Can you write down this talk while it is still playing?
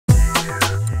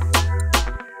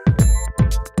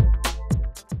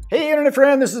Internet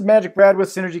friend, this is MagicBrad with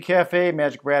Synergy Cafe,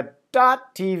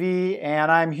 magicbrad.tv,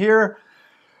 and I'm here.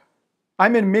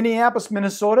 I'm in Minneapolis,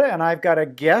 Minnesota, and I've got a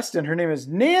guest, and her name is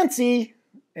Nancy,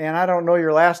 and I don't know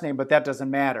your last name, but that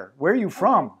doesn't matter. Where are you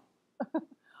from? Okay.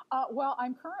 Well,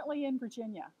 I'm currently in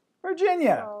Virginia.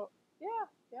 Virginia. So,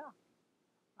 yeah.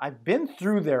 I've been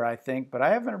through there, I think, but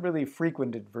I haven't really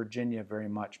frequented Virginia very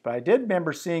much. But I did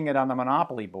remember seeing it on the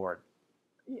Monopoly board.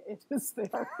 It is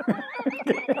there.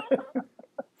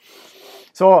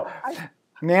 So,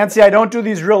 Nancy, I don't do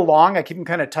these real long. I keep them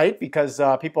kind of tight because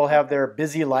people have their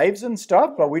busy lives and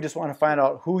stuff, but we just want to find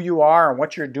out who you are and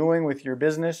what you're doing with your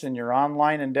business and your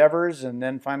online endeavors, and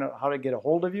then find out how to get a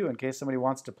hold of you in case somebody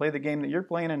wants to play the game that you're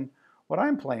playing and what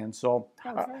I'm playing. So,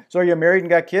 Okay. So are you married and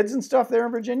got kids and stuff there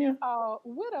in Virginia?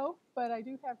 Widow, but I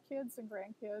do have kids and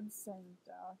grandkids, and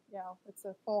yeah, it's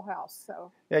a full house.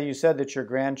 So Yeah, you said that your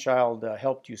grandchild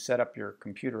helped you set up your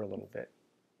computer a little bit.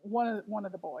 one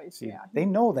of the boys. See, Yeah, they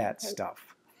know that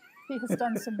stuff. He has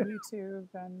done some YouTube,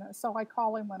 and so I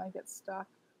call him when I get stuck.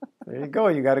 There you go.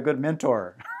 You got a good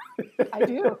mentor. I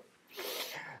do.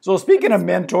 So speaking of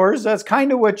mentors, that's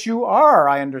kind of what you are.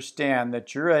 I understand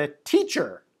that you're a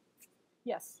teacher.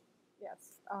 Yes.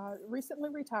 Recently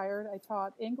retired. I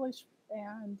taught English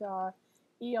and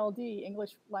ELD,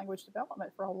 English Language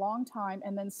Development, for a long time,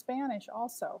 and then Spanish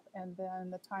also. And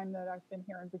then the time that I've been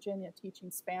here in Virginia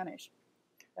teaching Spanish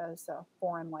as a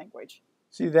foreign language.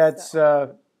 See, that's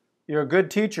you're a good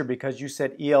teacher because you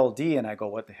said ELD, and I go,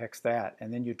 what the heck's that?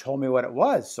 And then you told me what it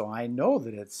was, so I know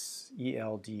that it's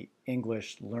ELD,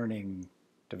 English Learning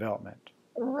Development.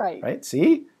 Right. Right?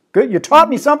 See? Good. You taught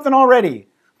me something already.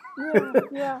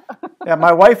 Yeah. Yeah,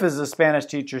 my wife is a Spanish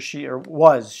teacher. She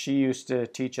used to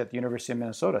teach at the University of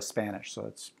Minnesota Spanish, so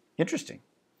it's interesting.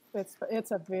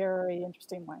 It's a very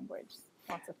interesting language.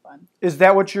 Lots of fun. Is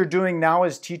that what you're doing now,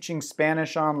 is teaching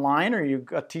Spanish online, or are you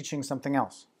teaching something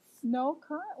else? No,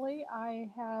 currently I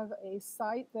have a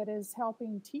site that is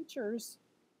helping teachers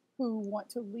who want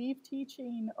to leave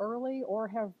teaching early or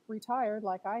have retired,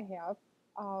 like I have,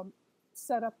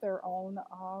 set up their own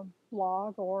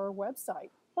blog or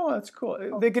website. Oh, that's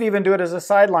cool. They could even do it as a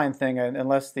sideline thing,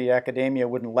 unless the academia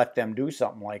wouldn't let them do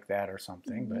something like that or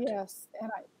something. But yes,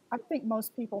 and I think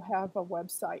most people have a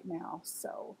website now,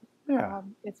 so yeah,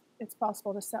 it's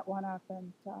possible to set one up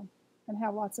and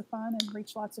have lots of fun and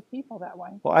reach lots of people that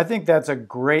way. well, I think that's a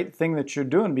great thing that you're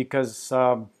doing, because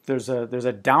there's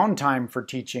a downtime for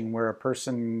teaching where a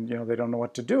person, they don't know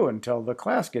what to do until the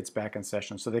class gets back in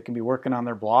session, so they can be working on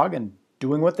their blog and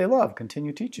doing what they love,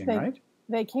 continue teaching, right?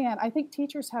 They can. I think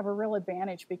teachers have a real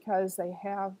advantage because they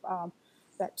have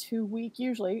that 2 week,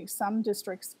 usually some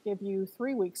districts give you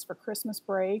 3 weeks for Christmas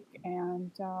break,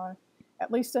 and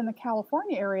at least in the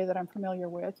California area that I'm familiar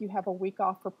with, you have a week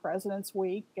off for President's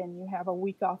Week, and you have a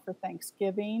week off for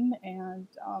Thanksgiving, and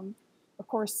of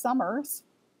course summers.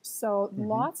 So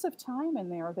lots of time in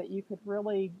there that you could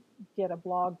really get a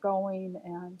blog going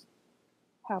and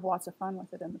have lots of fun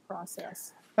with it in the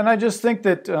process. And I just think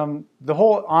that the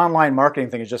whole online marketing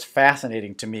thing is just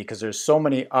fascinating to me, because there's so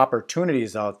many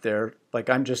opportunities out there. Like,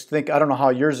 I don't know how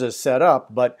yours is set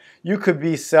up, but you could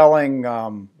be selling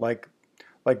like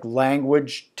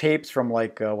language tapes from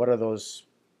what are those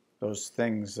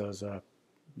things? Those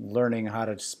learning how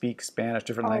to speak Spanish,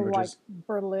 different languages. Like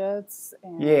Berlitz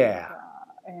and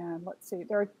and let's see,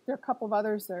 there are a couple of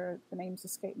others. The names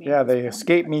escape me. Yeah, they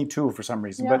escape me too for some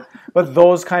reason. Yeah. But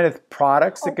those kind of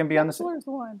products that can be on the There's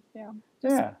one. Yeah.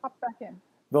 Just pop back in.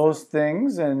 Those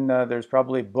things, and there's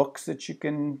probably books that you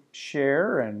can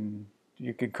share, and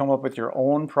you could come up with your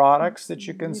own products that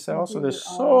you can sell. So there's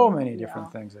so many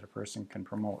different things that a person can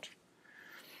promote.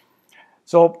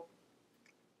 So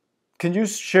can you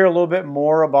share a little bit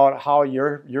more about how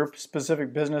your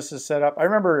specific business is set up? I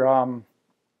remember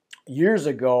years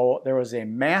ago, there was a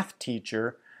math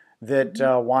teacher that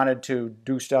wanted to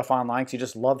do stuff online because he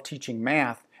just loved teaching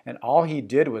math, and all he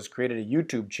did was created a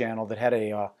YouTube channel that had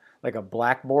like a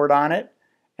blackboard on it,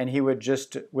 and he would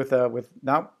just with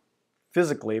not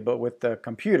physically but with the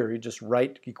computer, he'd just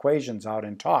write equations out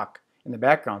and talk in the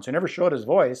background. So he never showed his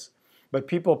voice, but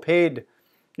people paid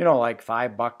like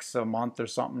 $5 a month or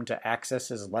something to access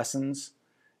his lessons.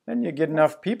 Then you get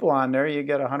enough people on there, you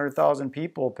get 100,000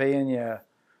 people paying you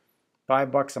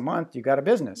 $5 a month, you got a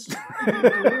business.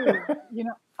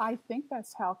 I think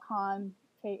that's how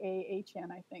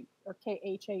K-A-H-N, I think, or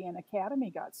K-H-A-N Academy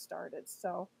got started.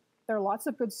 So there are lots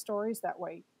of good stories that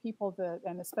way. People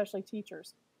and especially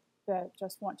teachers, that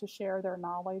just want to share their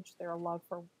knowledge, their love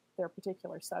for their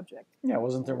particular subject. Yeah,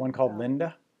 wasn't there one called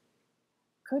Linda?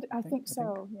 I think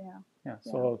so, yeah. Yeah,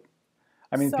 so,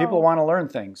 I mean, people want to learn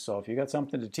things. So if you got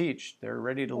something to teach, they're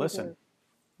ready to listen.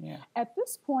 Yeah. At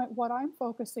this point, what I'm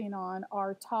focusing on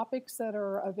are topics that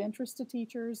are of interest to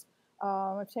teachers.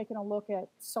 I've taken a look at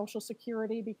Social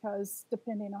Security because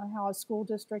depending on how a school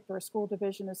district or a school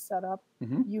division is set up,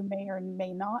 Mm-hmm. you may or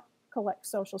may not collect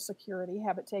Social Security,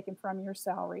 have it taken from your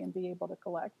salary and be able to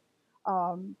collect.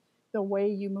 The way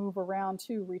you move around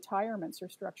to retirements are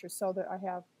structured so that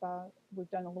we've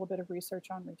done a little bit of research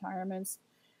on retirements.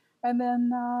 And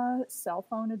then cell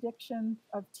phone addiction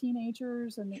of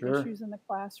teenagers and the Sure. issues in the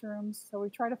classrooms. So we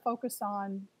try to focus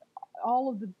on all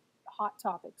of the hot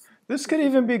topics. This could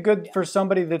even be good for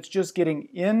somebody that's just getting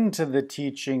into the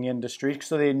teaching industry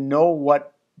so they know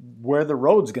where the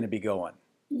road's going to be going.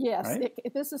 Yes, right?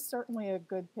 This is certainly a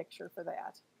good picture for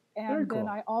that. Very And then cool.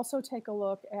 I also take a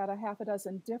look at a half a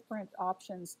dozen different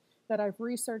options that I've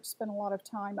researched, spent a lot of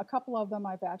time. A couple of them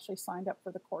I've actually signed up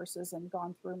for the courses and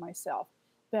gone through myself.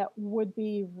 That would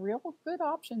be real good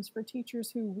options for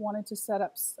teachers who wanted to set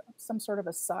up some sort of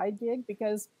a side gig,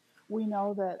 because we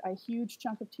know that a huge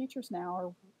chunk of teachers now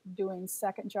are doing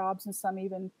second jobs and some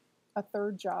even a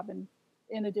third job in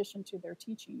addition to their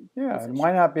teaching. Yeah, position. and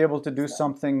why not be able to do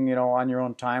something, on your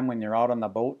own time when you're out on the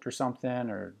boat or something,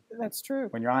 or That's true.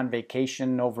 when you're on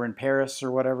vacation over in Paris or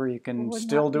whatever, you can Wouldn't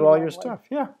still that do be all your lovely? stuff.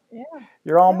 Yeah. Yeah.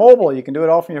 You're all mobile. You can do it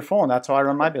all from your phone. That's how I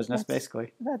run my business, That's-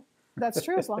 basically. That's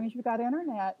true. As long as you've got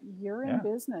internet, you're in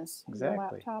business. Exactly. Your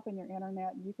laptop and your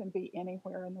internet, you can be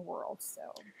anywhere in the world.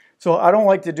 So I don't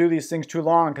like to do these things too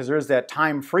long because there's that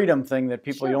time freedom thing that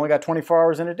people, you only got 24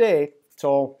 hours in a day.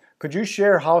 So could you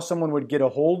share how someone would get a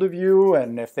hold of you,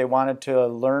 and if they wanted to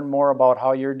learn more about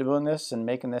how you're doing this and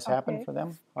making this happen for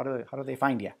them, how do they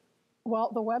find you?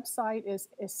 Well, the website is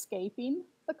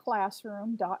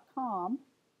escapingtheclassroom.com.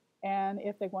 And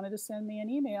if they wanted to send me an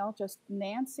email, just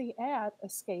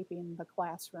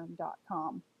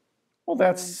nancy@escapingtheclassroom.com. Well,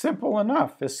 that's simple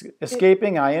enough.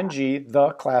 Escaping,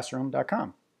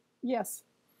 theclassroom.com. Yes,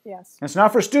 yes. It's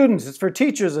not for students. It's for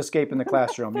teachers escaping the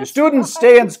classroom. Your students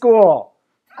stay in school.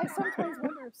 I sometimes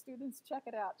wonder if students check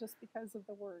it out just because of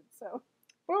the word.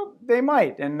 Well, they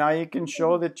might. And now you can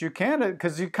show that you can,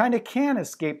 because you kind of can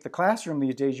escape the classroom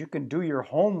these days. You can do your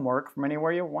homework from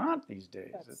anywhere you want these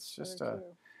days. It's just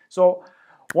So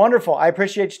wonderful. I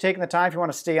appreciate you taking the time. If you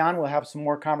want to stay on, we'll have some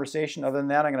more conversation. Other than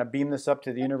that, I'm going to beam this up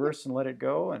to the universe and let it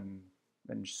go and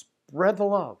spread the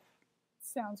love.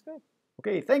 Sounds good.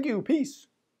 Okay, thank you. Peace.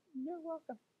 You're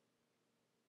welcome.